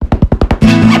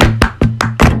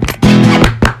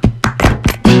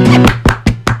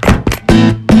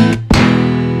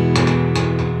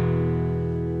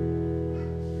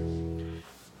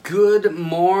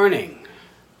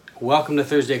welcome to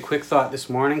Thursday Quick Thought this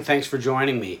morning. Thanks for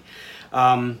joining me.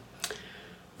 The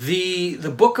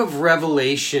book of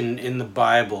Revelation in the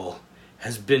Bible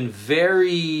has been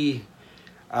very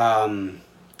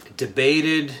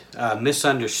debated,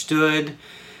 misunderstood.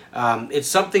 It's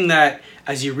something that,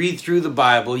 as you read through the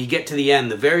Bible, you get to the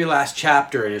end, the very last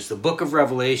chapter, and it's the book of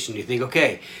Revelation. You think,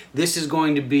 okay, this is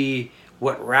going to be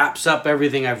what wraps up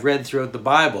everything I've read throughout the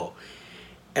Bible.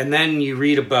 And then you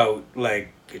read about,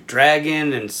 like, a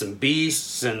dragon and some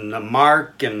beasts and a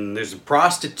mark, and there's a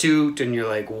prostitute, and you're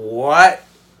like, what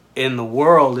in the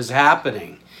world is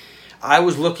happening? I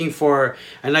was looking for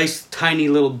a nice tiny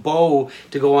little bow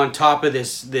to go on top of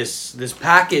this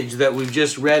package that we've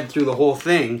just read through the whole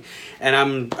thing, and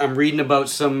I'm reading about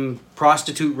some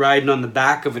prostitute riding on the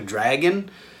back of a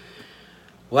dragon.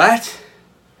 What?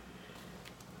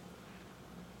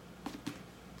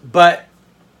 But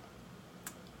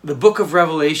the book of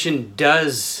Revelation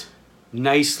does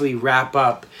nicely wrap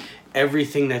up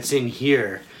everything that's in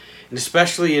here, and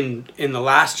especially in the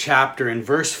last chapter in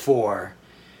verse 4.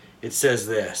 It says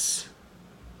this: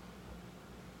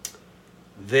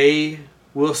 they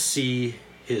will see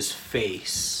his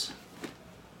face.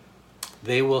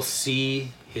 They will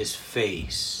see his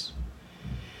face.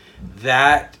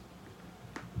 That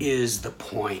is the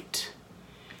point.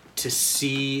 To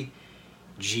see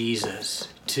Jesus.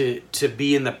 To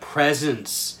be in the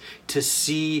presence. To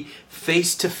see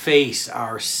face to face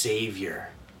our Savior.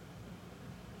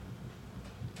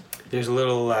 There's a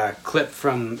little clip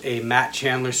from a Matt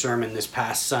Chandler sermon this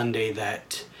past Sunday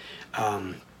that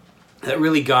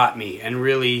really got me, and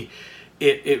really,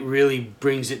 it really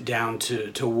brings it down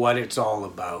to what it's all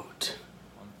about.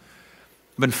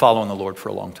 I've been following the Lord for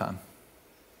a long time.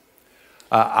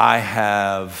 I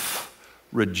have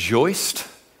rejoiced.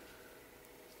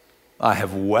 I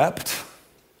have wept.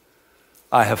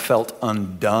 I have felt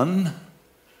undone.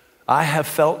 I have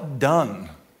felt done.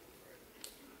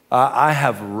 I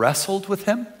have wrestled with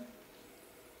him.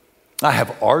 I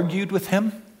have argued with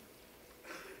him.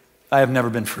 I have never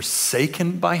been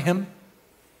forsaken by him.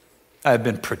 I have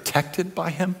been protected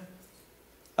by him.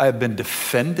 I have been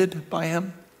defended by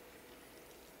him.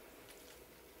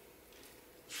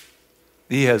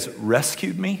 He has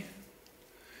rescued me.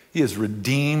 He has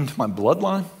redeemed my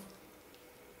bloodline.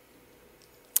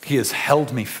 He has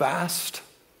held me fast.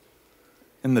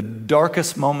 In the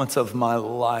darkest moments of my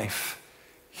life,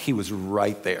 he was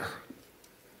right there.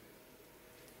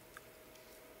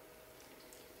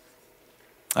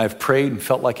 I've prayed and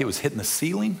felt like it was hitting the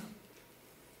ceiling.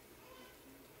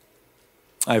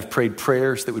 I've prayed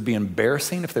prayers that would be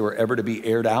embarrassing if they were ever to be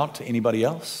aired out to anybody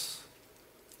else.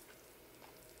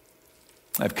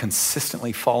 I've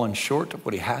consistently fallen short of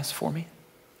what he has for me.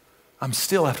 I'm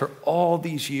still, after all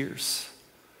these years,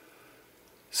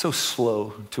 so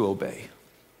slow to obey.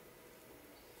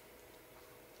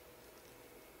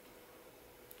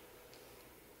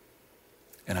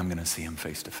 And I'm going to see him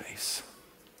face to face.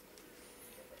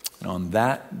 And on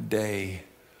that day,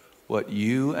 what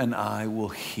you and I will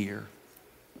hear,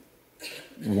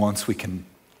 once we can,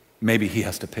 maybe he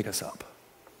has to pick us up,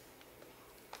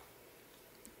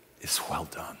 is well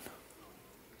done.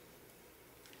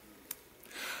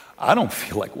 I don't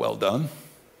feel like well done.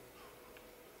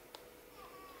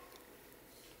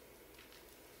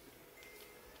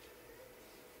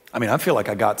 I mean, I feel like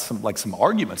I got some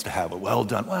arguments to have. Well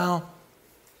done. Well,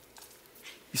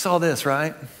 you saw this,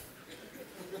 right?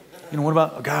 You know, what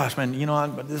about, oh gosh, man, you know,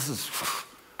 this is,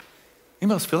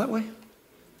 anybody else feel that way?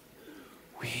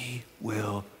 We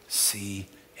will see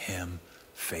him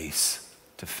face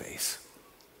to face.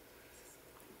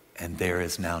 And there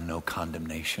is now no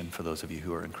condemnation for those of you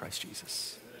who are in Christ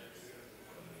Jesus.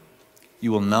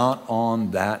 You will not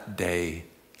on that day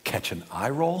catch an eye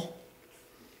roll.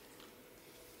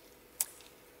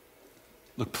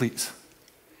 Look, please.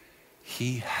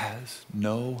 He has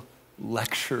no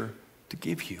lecture to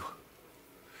give you.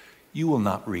 You will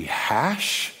not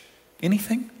rehash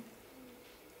anything.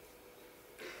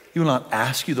 He will not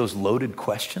ask you those loaded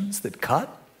questions that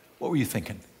cut. What were you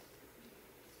thinking?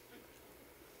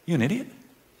 You an idiot?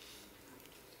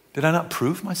 Did I not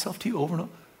prove myself to you over and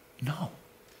over? No.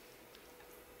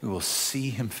 We will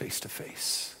see him face to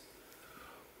face.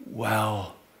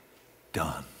 Well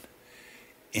done.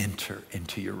 Enter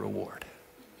into your reward.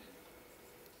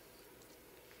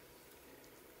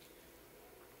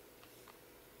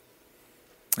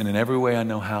 And in every way I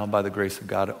know how, by the grace of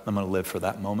God, I'm going to live for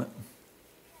that moment.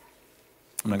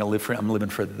 I'm living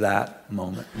for that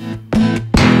moment.